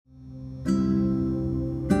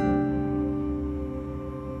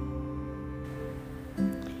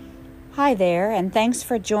Hi there, and thanks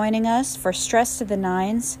for joining us for Stress to the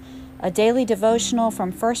Nines, a daily devotional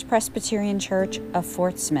from First Presbyterian Church of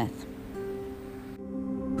Fort Smith.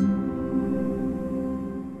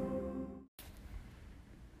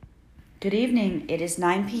 Good evening. It is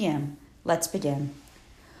 9 p.m. Let's begin.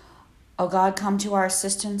 O God, come to our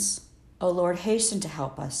assistance. O Lord, hasten to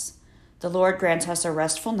help us. The Lord grant us a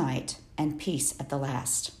restful night and peace at the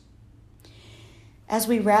last. As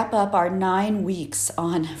we wrap up our 9 weeks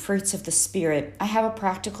on Fruits of the Spirit, I have a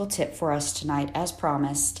practical tip for us tonight, as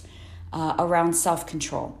promised, around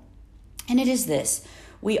self-control. And it is this.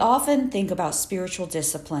 We often think about spiritual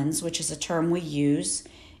disciplines, which is a term we use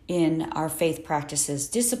in our faith practices.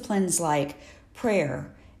 Disciplines like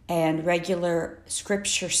prayer and regular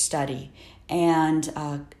scripture study and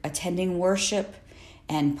attending worship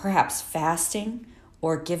and perhaps fasting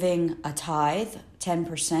or giving a tithe,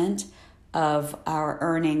 10%, of our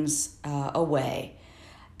earnings away.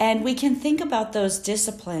 And we can think about those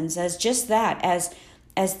disciplines as just that, as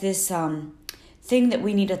this thing that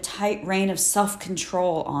we need a tight rein of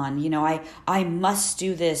self-control on. You know, I must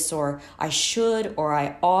do this, or I should, or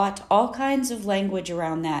I ought. All kinds of language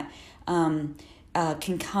around that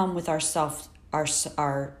can come with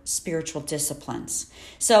our spiritual disciplines.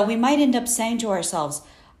 So we might end up saying to ourselves,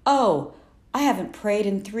 oh, I haven't prayed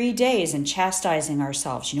in 3 days, and chastising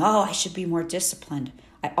ourselves. You know, I should be more disciplined.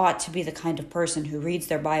 I ought to be the kind of person who reads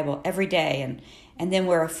their Bible every day, and then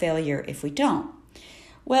we're a failure if we don't.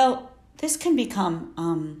 Well, this can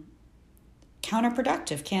become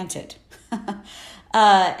counterproductive, can't it?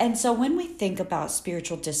 And so when we think about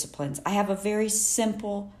spiritual disciplines, I have a very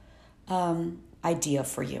simple idea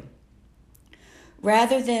for you.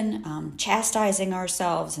 Rather than chastising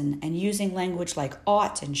ourselves and using language like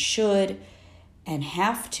ought and should and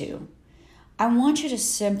have to, I want you to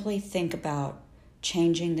simply think about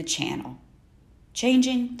changing the channel.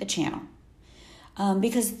 Changing the channel.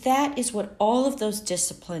 Because that is what all of those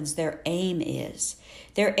disciplines, their aim is.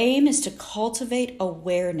 Their aim is to cultivate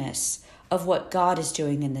awareness of what God is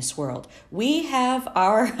doing in this world. We have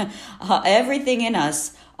our everything in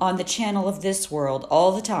us on the channel of this world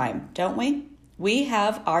all the time, don't we? We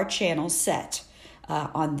have our channel set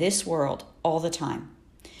on this world all the time.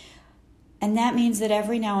 And that means that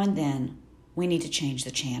every now and then we need to change the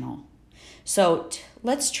channel. So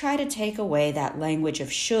let's try to take away that language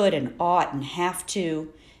of should and ought and have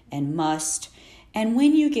to and must. And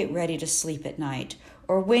when you get ready to sleep at night,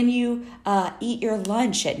 or when you eat your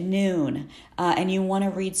lunch at noon and you want to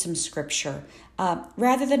read some scripture,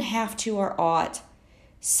 rather than have to or ought,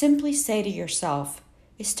 simply say to yourself,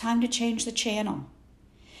 it's time to change the channel.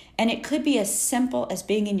 And it could be as simple as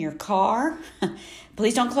being in your car.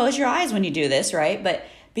 Please don't close your eyes when you do this, right? But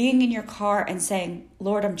being in your car and saying,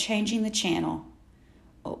 Lord, I'm changing the channel.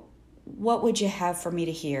 What would you have for me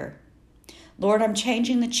to hear? Lord, I'm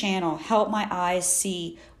changing the channel. Help my eyes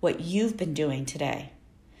see what you've been doing today.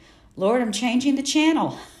 Lord, I'm changing the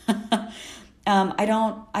channel. I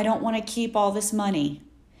don't want to keep all this money.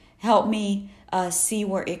 Help me see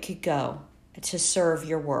where it could go to serve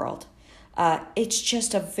your world. It's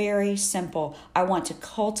just a very simple, I want to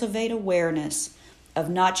cultivate awareness of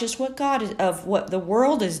not just what the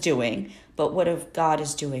world is doing, but what God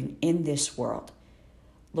is doing in this world.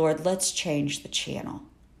 Lord, let's change the channel.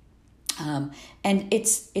 And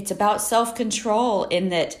it's about self-control in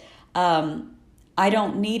that I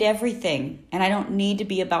don't need everything, and I don't need to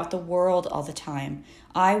be about the world all the time.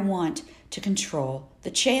 I want to control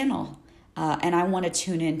the channel, and I want to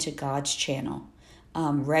tune into God's channel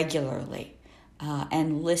regularly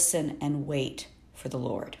and listen and wait for the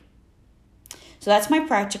Lord. So that's my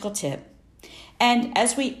practical tip. And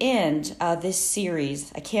as we end this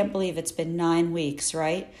series, I can't believe it's been 9 weeks,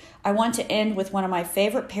 right? I want to end with one of my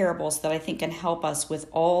favorite parables that I think can help us with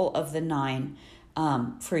all of the 9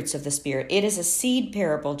 fruits of the Spirit. It is a seed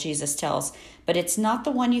parable, Jesus tells, but it's not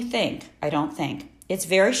the one you think, I don't think. It's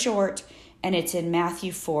very short, and it's in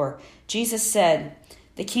Matthew 4. Jesus said,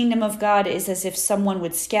 the kingdom of God is as if someone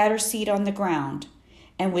would scatter seed on the ground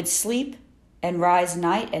and would sleep and rise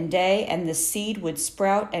night and day, and the seed would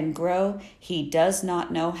sprout and grow. He does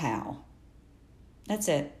not know how. That's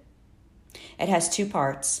it. It has 2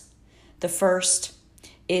 parts. The first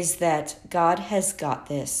is that God has got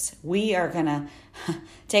this. We are going to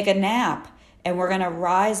take a nap, and we're going to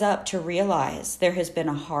rise up to realize there has been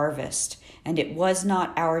a harvest, and it was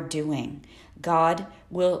not our doing. God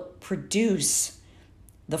will produce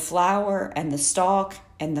the flower and the stalk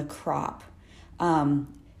and the crop.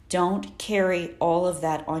 Don't carry all of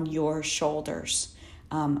that on your shoulders.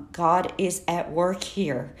 God is at work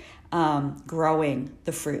here, growing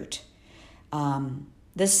the fruit.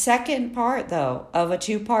 The second part, though, of a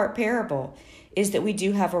 2-part parable is that we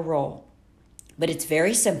do have a role, but it's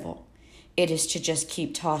very simple. It is to just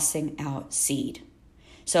keep tossing out seed.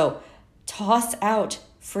 So toss out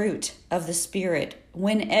fruit of the Spirit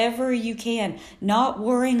whenever you can, not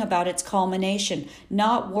worrying about its culmination,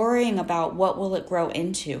 not worrying about what will it grow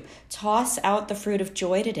into. Toss out the fruit of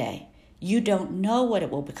joy today. You don't know what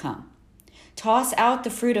it will become. Toss out the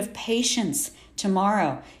fruit of patience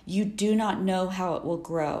tomorrow. You do not know how it will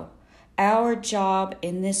grow. Our job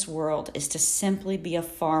in this world is to simply be a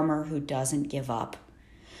farmer who doesn't give up,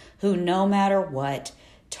 who no matter what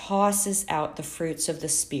tosses out the fruits of the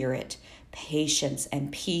Spirit, patience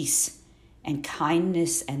and peace and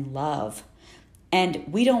kindness and love. And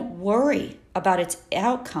we don't worry about its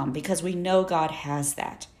outcome because we know God has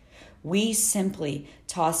that. We simply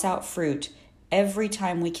toss out fruit every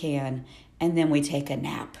time we can, and then we take a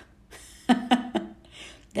nap.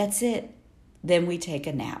 That's it. Then we take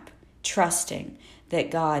a nap, trusting that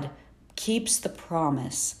God keeps the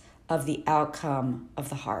promise of the outcome of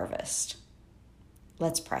the harvest.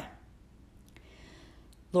 Let's pray.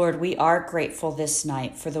 Lord, we are grateful this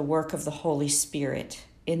night for the work of the Holy Spirit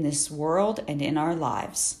in this world and in our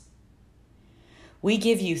lives. We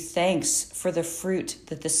give you thanks for the fruit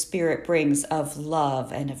that the Spirit brings of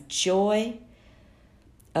love and of joy,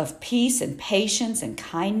 of peace and patience and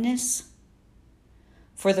kindness,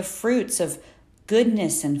 for the fruits of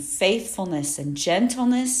goodness and faithfulness and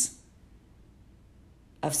gentleness,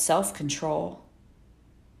 of self-control.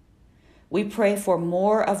 We pray for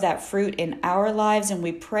more of that fruit in our lives, and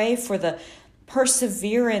we pray for the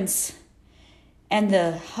perseverance and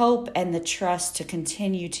the hope and the trust to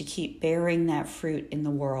continue to keep bearing that fruit in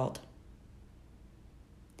the world.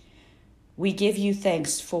 We give you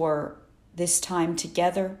thanks for this time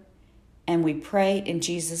together, and we pray in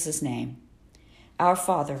Jesus' name. Our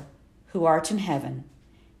Father, who art in heaven,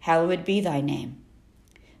 hallowed be thy name.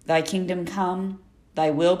 Thy kingdom come,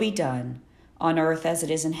 thy will be done, on earth as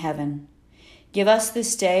it is in heaven. Give us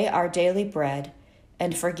this day our daily bread,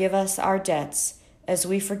 and forgive us our debts as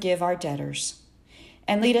we forgive our debtors.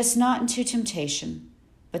 And lead us not into temptation,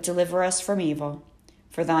 but deliver us from evil.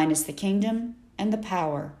 For thine is the kingdom, and the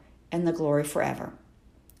power, and the glory forever.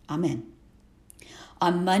 Amen.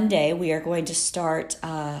 On Monday, we are going to start,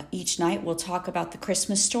 each night we'll talk about the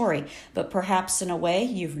Christmas story, but perhaps in a way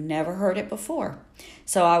you've never heard it before.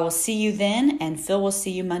 So I will see you then, and Phil will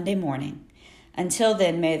see you Monday morning. Until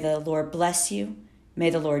then, may the Lord bless you. May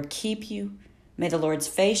the Lord keep you. May the Lord's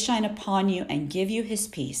face shine upon you and give you his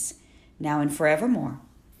peace, now and forevermore.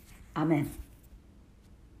 Amen.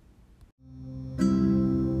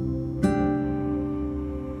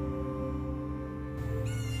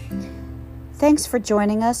 Thanks for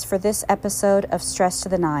joining us for this episode of Stress to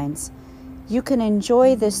the Nines. You can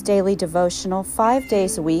enjoy this daily devotional 5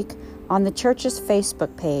 days a week on the church's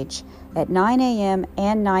Facebook page at 9 a.m.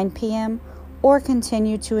 and 9 p.m., or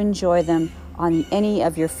continue to enjoy them on any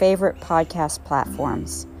of your favorite podcast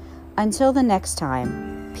platforms. Until the next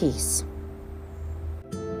time, peace.